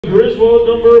Griswold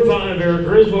number 5 there.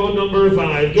 Griswold number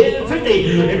 5. Get 50.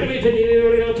 It's going to be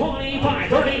 50, 25,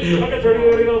 30. I got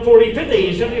 30, 40,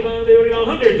 50, 75,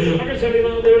 100. I got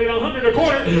 75, 100, a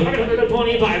quarter. I got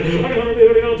 125. I got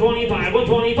 100, 25,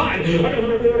 125. I got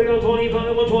 100,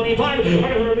 25, 125. I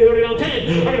got 100, 10.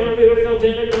 I got 100,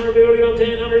 10. I got 100,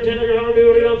 10. 110. I got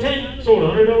 100, 10. Sold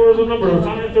 $100 a number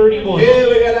 531. Yeah,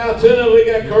 we got Altoona, we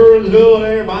got Curransville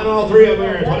there. Buying all three of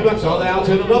them there. $20 all the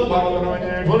Altoona milk bottle right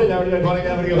there. 20 down, 20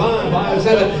 down. You're buying 5,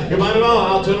 7. You're buying them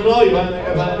all. Altoona all. You're buying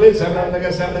them 5, 8, 7. They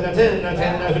got 7, 10,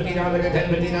 10, 15, 10,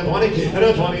 15, 20.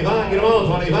 And 25. Get them all.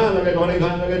 25. Look at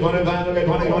 25. Look at 25. Look at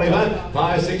 20, 25.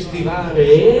 565.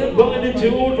 Yeah, buying the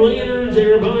 2 old lanterns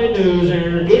there. Buying those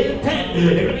there. Get 10.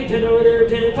 It's going to be 10 over there.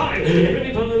 10, 5. It's going to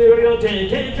be 5 over 10,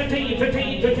 10, 15,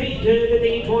 15, 15, 10,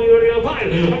 15, 20 over 5.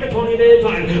 I got 20 bid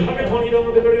 5. I got 20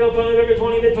 over 5. I got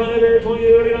 20 bid 5 there. 20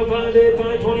 over 5 bid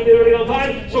 5. 20 bid over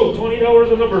 5. So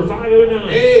 $20 a number 509.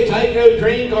 Hey, Tyco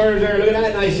train cars there. Look at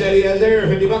that nice set he has there.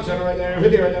 $50 on it right there.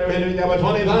 50 right there. 50 down by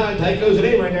 25. Tyco's the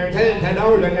name right there.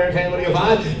 $10 right there. 10. What do you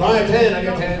 5? 5, 10. I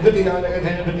got 10. 50 down. I got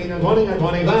 10. 15 on 20. I got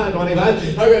 25.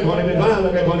 25. I got 20 bid 5.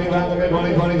 I got 25. I got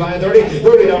 20. 25. 30.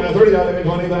 30 down. 30 down. I got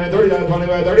 25. 30 down.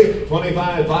 25. 30.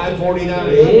 25. 549.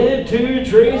 And 2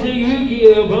 trays of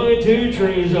Yu-Gi-Oh! Buy 2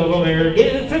 trays of them there.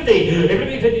 Get 50. It's going to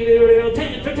be 50 bid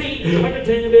 10, 15. I got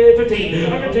 10 bid 15.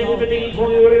 I got 10, 15,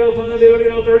 20, 5,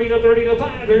 30, 30,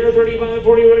 5, 35, 40,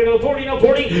 40, 40.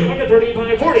 I got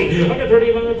 35, 40. I got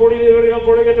 35, 40,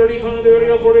 40, I got 35,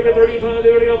 40, I got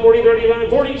 35, 40, 35,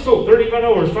 40. So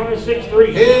 $35,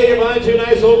 563. Hey, you're buying 2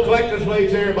 nice old collector's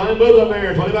plates there. Buying both of them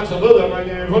there. $20 on both of them right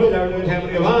there. $20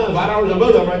 $5 on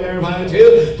both of them right there. Buying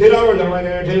 $2 on them right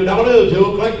there. $2 2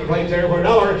 collector's plates there for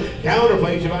 $1. Counter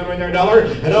plates you're buying right there. $1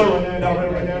 right there.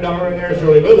 $1 right there. $1 right there.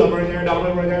 Surely both of them right there.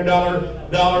 $1 right there.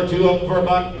 $1. 2 of them for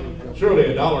 $1. Surely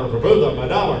 $1 for both of them.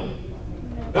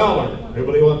 $1.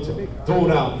 Everybody wants it. Throw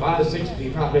it out.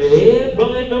 565. And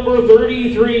by number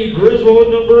 33,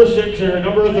 Griswold number 6 there.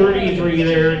 Number 33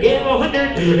 there. Get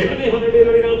 100. It's going to be 100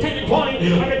 bid on 10,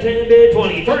 20. I got 10 bid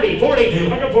 20, 30, 40.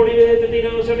 I got 40 bid 50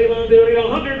 down, 75 bid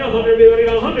on 100, 100 bid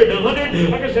on 100,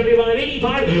 100. I got 75,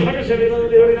 85. I got 75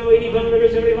 bid on 85. I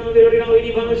got 75 bid on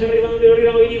 85, 75 bid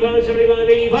on 85, 75,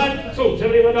 85. So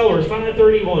 $75,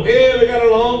 531. Yeah, we got a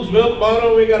Long's milk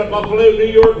bottle. We got a Buffalo,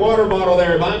 New York water bottle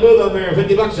there. Buying both of them there.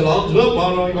 $50 a Long's milk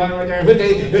bottle. We buying right there.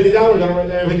 $50 on right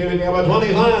there. 50 about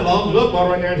 25. Long's milk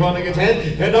bottle right there. 20 get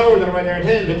 10. $10 on right there.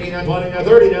 10, 15, now 20, now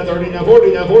 30, now 30, now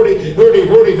 40, now 40, 30,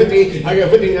 40, 50. I got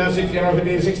 50 now 60, now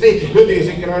 50, 60, 50,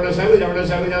 60 now 70, now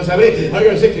 70, now 70. I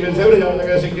got 60 now 70, now I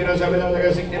got 60 now 70, now I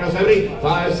got 60 now 70.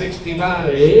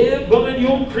 565. Yeah, buying the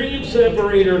old cream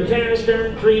separator,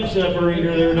 cast-iron cream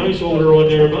separator there. Nice older one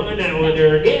there. Buying that one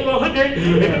there. Give 100. It's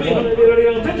going to be 100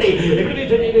 on 50. It's going to be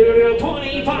 50 on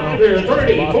 25 there.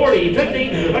 30, 40,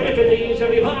 50. I got 50,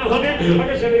 75, 100. I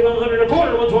got 75, 100 a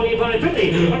quarter. 125,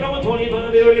 50. I got 125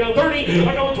 on 30.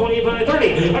 I got 125,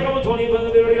 30. I got 125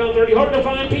 on 30. Hard to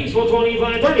find piece.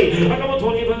 125, 30. I got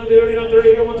 125 on 30. I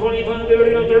got 125 on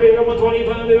 30. I got 125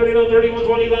 on 30.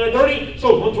 125, 30.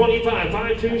 So 125,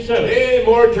 527. Hey,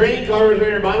 more train cars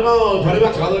there. Buy them all.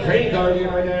 $20 all the train cars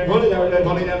right there. 20 down,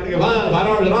 20 down, $5.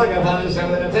 $5 I got 5,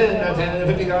 7, 10, 10,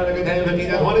 $50 I got 10, 15,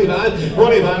 25.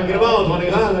 25, get them all.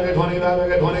 25, I got 25, I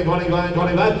got 20, 25,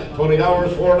 25.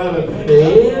 $20, 411.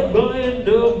 And buying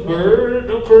number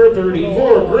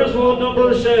 34, Griswold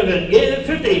number 7. Get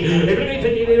 50. It's going to be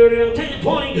 50 bid 10,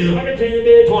 20. I got 10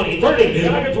 bid 20, 30.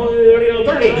 I got 20 bid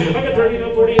 30. I got 30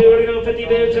 40 bid 50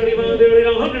 bid 75 bid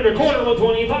 100 a quarter.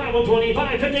 125,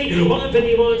 125, 50,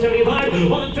 150,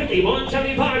 175, 150,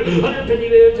 175, 150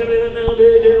 bid 75 now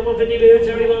bid 150 bid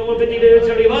 75, 150 bid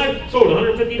 75. Sold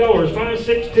 $150,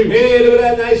 562. Hey, look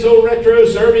at that nice old retro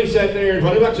serving set there.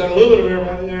 $20 on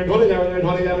aluminum there. 20 down there,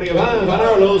 20 down there.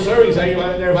 $5 little serving set. You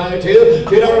buy it there. $5, $2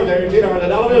 there. $2 a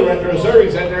dollar retro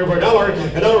serving set there for $1. $1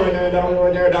 right there. $1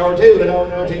 right there. $2.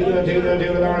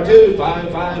 $2.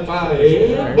 555.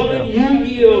 And buying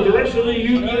Yu-Gi-Oh! The rest of the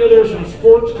Yu-Gi-Oh! There's some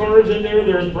sports cards in there.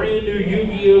 There's brand new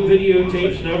Yu-Gi-Oh!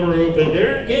 Videotapes never opened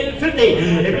there. Get 50.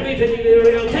 It's going to be 50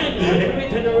 bid on 10. It's going to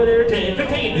be 10 over there. 10,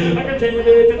 15. I got 10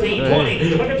 bid 15,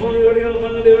 20. I got 20 bid on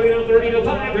 5 bid on 30 to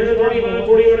 5. 35,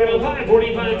 40 bid on 5.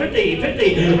 45, 50,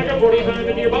 50. I got 45,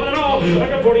 50. You're buying it all. I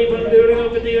got 45 bid on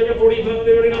 50. I got 45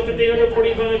 bid on 50. I got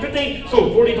 45, 50. So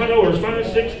 $45, 5,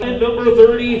 6. And number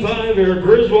 35 there.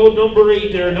 Griswold number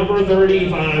 8 there. Number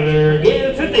 35 there.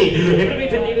 Get 50. It's going to be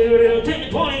 50 bid on 10.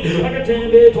 20. I got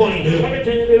 10 bid 20. I got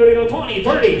 10 bid 20,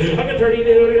 30. I got 30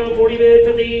 bid 40 bid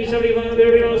 50, 75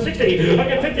 bid 60. I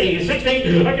got 50,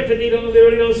 60. I got 50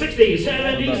 bid 60,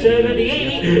 70, 70,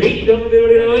 80. 80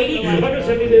 bid 80. I got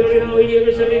 70 bid 80. I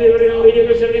got 70 bid 80. I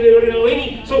got 70 bid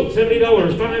 80. So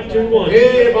 $70, 521.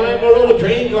 Hey, buy more little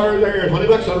train cars there.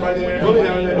 $20 on right there. 20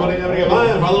 down there. 20 down there.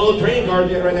 Five. Follow little train cars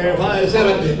get right there. 5,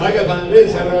 7. I got 5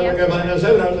 bids. 7. I got 5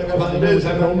 7. I got 5 bids.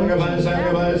 7. I got 5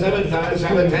 7. I got 7. 5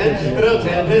 7 10. And up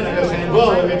 10 10. I got 10 12.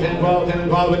 I got 10 12 10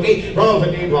 12 15 12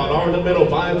 15 12. Over the middle.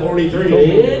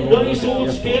 543. And nice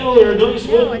old scale there. Nice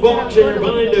old box there.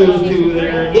 Behind those two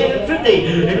there. Get 50.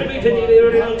 And it'll be 50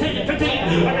 bid on 10. 15.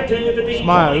 I got 10 50.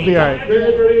 Smile. It'll be all right.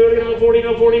 30 40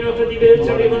 40 50 bid.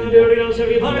 75 bid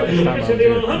 75. I got 70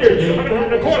 100. I got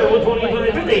 100 a quarter.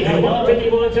 125 50. 150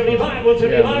 175.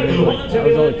 175.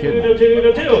 175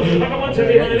 202 2. I got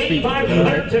 175 85.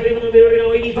 175 bid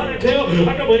 85 2.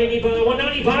 I got 185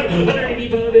 195.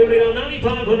 185 bid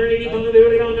 95. 185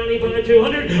 bid 95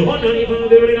 200. 195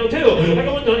 bid 2. I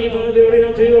got 195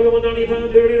 bid 2. I got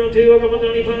 195 bid 2. I got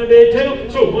 195 bid 2.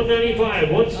 So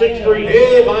 195 163.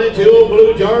 Hey, buying 2 old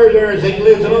blue jars there. Zinc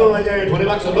lids and all right there. $20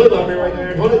 a blue up here right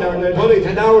there. 20 down there. 20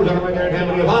 $10 on them right there.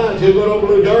 10 5. 2 good old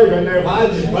blue jars right there.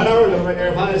 5 $5 on them right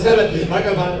there. 5 7. I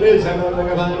got 5 bids. 7. I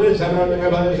got 5 bids. 7. I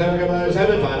got 5 7. I got 5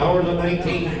 7. $5 on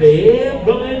 19. Yeah,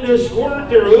 behind the squirt,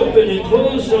 they're open and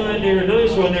close sign there.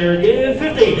 Nice one there. Get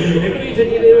 50. It'll be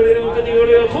 50,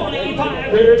 50,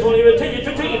 25. There, 20 to 10,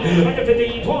 15. I got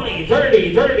 50, 20,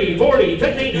 30, 30, 40,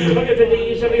 50. I got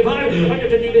 50, 75. I got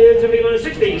 50 bid, 75,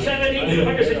 60, 70.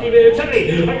 I got 60 bid,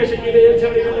 70. I got 60 bid,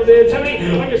 70, bid, 70.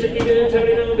 I got 60 bid,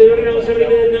 70, bid, 70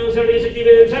 bid, now 70, 60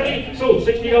 bid, 70. So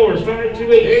 $60,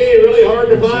 528. Hey, really hard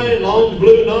to find. Long's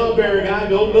blue knob there, guy.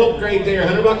 The old milk crate there.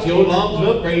 $100. The old Long's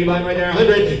milk crate. You buy right there.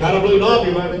 100. Got a blue knob.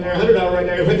 You buy right there. $100 right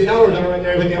there. $50 on right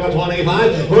there. 50 about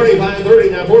 25. 45, 30,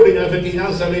 now 40, now 50,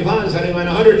 now 75, 79,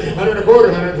 100, 100 a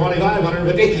quarter, 125,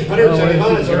 150,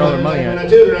 175,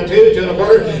 202, 2 and a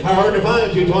quarter. How hard to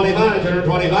find? 225,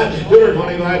 225,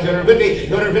 225, 250,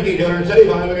 250,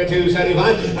 275. I got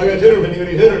 275. I got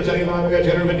 250, 275. I got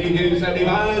 250,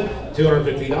 275.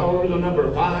 $250 on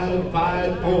number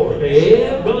 554.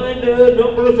 Yeah, behind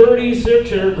number 36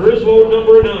 there. Griswold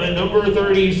number 9. Number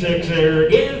 36 there.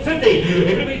 Again, 50.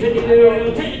 It'll be 50,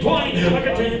 10, 20. I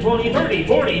got 10, 20, 30,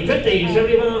 40, 50,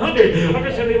 75, 100. I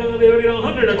got 75,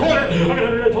 100 a quarter. I got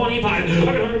 125. I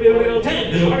got 100,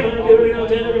 10. I got 100,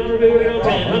 10. I got 100,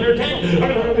 10. 110. I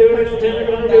got 100, 10. I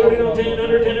got 100, 10.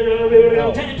 110. I got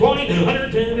 100, 10. 20.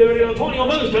 110, 20.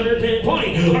 Almost 110,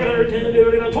 20. I got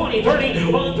 110, 20,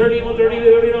 30, 130, 130,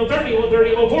 30, 130,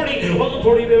 140,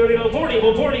 140, 140,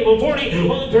 140, 140,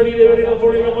 130,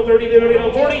 140,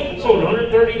 130, 40. Sold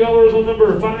 $130 on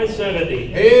number 570.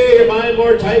 Hey, you're buying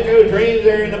more Tyco trains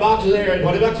there in the boxes there. $20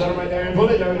 on them right there.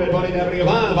 20, 30, 20, 70,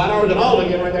 5. $5 and all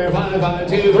again right there. 5, 5,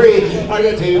 2, 3. I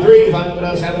got 2, 3,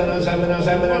 5, 7, 7,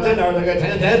 7, $10. I got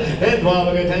 10, 10, 10, 12.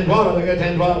 I got 10, 12. I got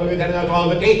 10, 12. I got 10,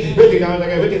 12, 15. $50. I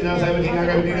got 15, now 17. I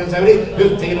got 15, now 70.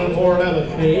 15 on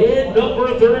 411. And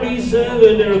number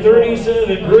 37 there.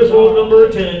 37. Griswold number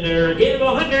 10 there. Give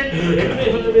 100.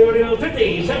 It'll be 100,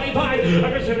 50, 75. I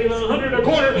got 75, 100 a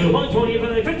quarter.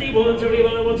 125, 50,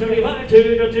 175, 175. 2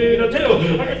 to 2 to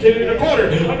 2. I got 2 and a quarter.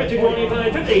 I got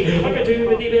 225, 50. I got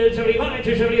 250 bid, 75,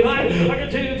 275. I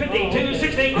got 250,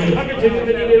 260. I got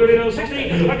 250 bid,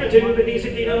 60. I got 250,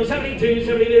 60, 70,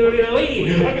 270 bid,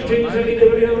 80. I got 270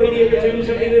 bid, 80. I got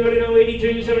 270 bid, 80.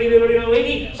 270 bid,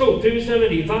 80. So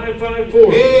 270,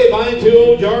 554. Hey, buying 2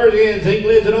 old jars again. Zinc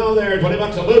lids and all there. $20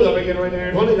 a blue up again right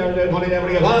there. 20 down there. 20 down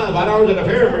there. $5 in a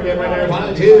pair again right there.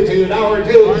 5, 2,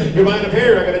 $2. You're buying a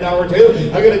pair. I got $1,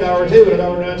 2. I got $1, 2. $1,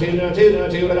 now 2, now 2, now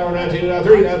 2. $1, now 2, now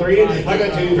 3, now 3. I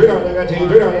got 2, $3. I got 2,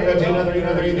 $3. I got 2, now 3,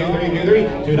 now 3, 2, 3, 2, 3.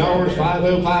 $2,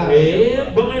 505.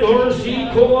 And buying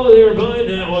RC Cola there. Buying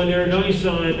that one there. Nice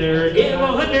sign there. Give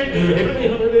 100. It'll be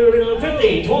 100,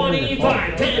 50,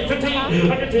 25, 10, 15. I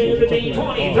got 10, 15,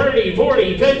 20, 30,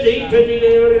 40, 50, 50,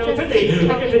 50. I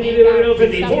got 50,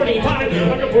 50, 45.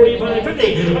 I got 45, 50.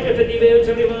 I got 50,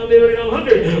 75,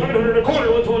 100. I got 100 a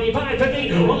quarter. 125,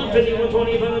 50, 150,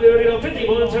 125, 50,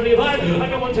 175. I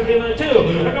got 175, 2.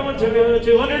 I got 175,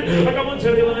 200. I got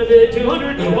 175,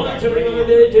 200.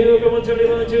 175, 2. I got 175,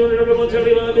 171,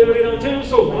 200, 171, 2,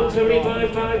 so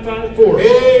 175, 554.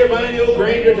 Hey, you're buying the old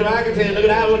Granger tobacco tin. Look at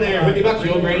that one there. $50,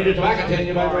 the old Granger tobacco tin.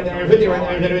 You buy right there. 50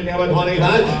 right there. 50 about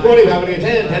 25. 45 when you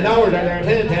 10. $10 right there.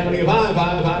 10. 10 when you 5.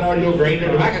 $5 the old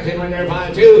Granger tobacco tin right there.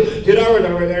 5. 2.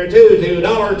 $2 right there. 2.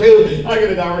 $2. 2. I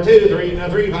get $1. 2. 3. Now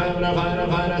 3. 5. Now 5. Now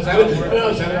 5. Now 7.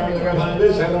 Now $7. I got 5.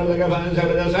 This. $7. I got 5.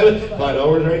 7. Now 7.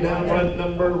 $5 right down front.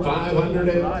 Number 500.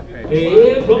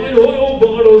 Yeah, fine oil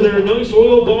bottles. They're nice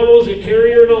oil bottles. A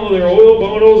carrier and all. They're oil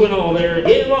bottles and all. There.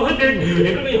 Give 100.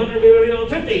 It'll be 100.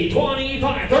 50.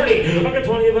 25. 30. I got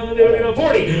 25.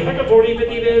 40. I got 40.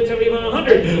 50. 75.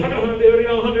 100. I got 100.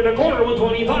 100. A quarter.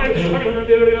 125. I got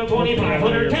 100. 25.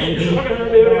 110. I got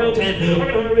 100. 10. I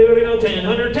got 100. 10. 110. I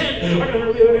got 100.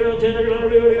 10. I got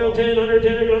 100. 10.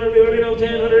 110. I got 100.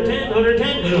 10. 110. 110.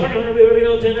 I got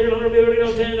 100. 10. I got 100.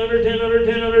 10. 110.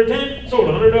 110. 110. Sold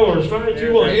 $100.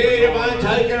 521. Hey, you're buying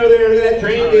Tyco there. Look at that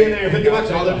train in there.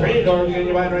 $50. All the train cars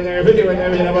you're buying right there. 50 right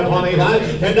there. You about 25.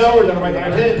 $10 right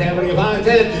there. 10. 10. What do you find?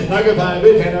 10. I got 5.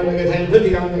 10. I got 10.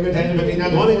 50. I got 10. 15. Now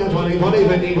 20. Now 20. 20.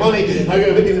 15. 20. I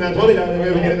got 15. Now 20. Now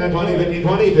 20. 15.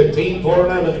 20. 15. 4.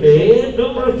 11. And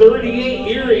number 38,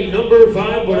 Erie. Number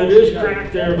 5, but it is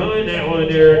cracked there. Buying that one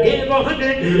there. Give 100.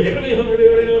 It'll be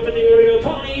 100. 50.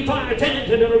 25. 10.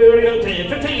 10. 10.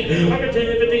 15. I got 10.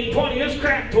 15. 20 is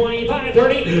cracked. 25.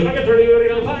 30. I got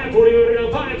 30. 5.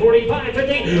 40. 5. 45.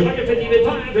 50. I got 50 bid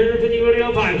 5. 50.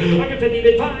 5. I got 50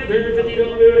 bid 5.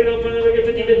 $50. 5. I got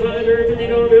 50 bid 5.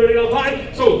 $50.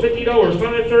 5. So $50.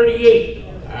 538.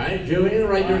 All right, Joanne,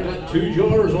 right there got 2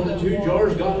 jars. On the 2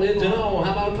 jars, got lids and all.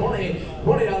 How about 20?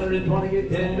 $20 and 20, get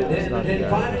 10 to 10 to 10.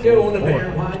 5 to go on the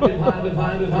pair. 5 to 5 to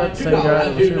 5 to 5. $2. I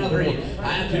have 2, now 3.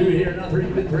 I have 2 here, now 3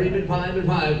 bid 3 bid 5 bid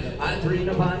 5. I have 3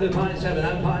 to 5 bid 5 7.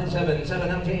 I'm 5 7. 7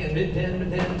 now 10 bid 10 bid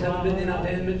 10. 7 bid now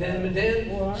 10 bid 10 bid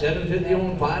 10. 750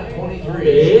 on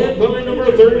 523. And by number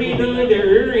 39 there,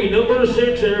 Erie. Number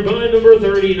 6 there, by number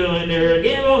 39 there.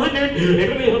 Give 100.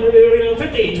 It'll be 100.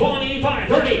 50. 25.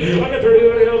 30. I got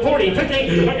 30. 40,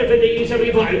 50, I got 50,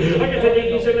 75, I got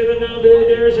 50, 75, now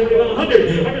there, 75,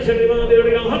 100, I got 75,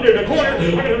 100, a quarter, I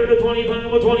got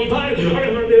 125, 125, I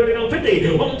got 100,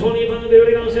 50, 125,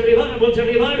 75,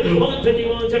 175, 150,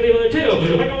 175, 2,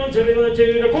 I got 175,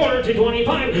 2, a quarter, 225,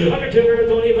 I got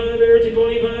 225 there,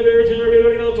 225 there,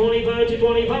 225,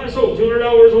 225, so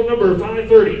 $200 on number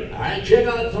 530. All right, check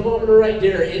out the thermometer right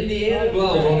there. Indiana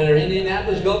gloves on there.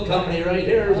 Indianapolis Glove Company right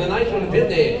there. There's a nice one,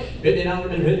 50. $50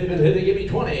 bid 50 bid 50. Give me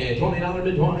 20. $20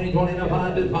 bid 20. 20 to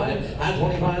 5 bid 5. I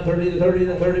 25, 30 to 30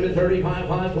 to 30 bid 35.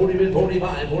 5, 40 bid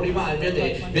 45. 45, 50.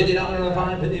 $50 to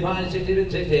 5, 55, 60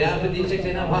 bid 60. I 50,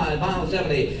 60 now 5. 5,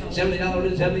 70. $70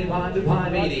 bid 75 bid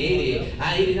 5. 80, 80.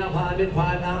 I 80 now 5 bid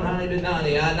 5. Now 90 bid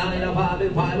 90. I 90 now 5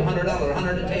 bid 5. $100.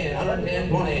 110. 110,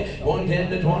 20. 110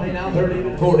 to 20. Now 30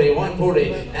 bid 40.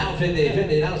 140. Now 50.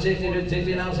 50. Now 60 bid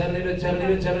 60. Now 70 bid 70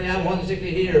 bid 70. I have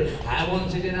 160 here. I have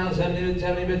 160 now 70 bid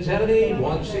 70 bid 70.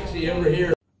 160 over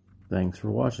here. Thanks for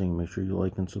watching. Make sure you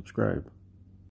like and subscribe.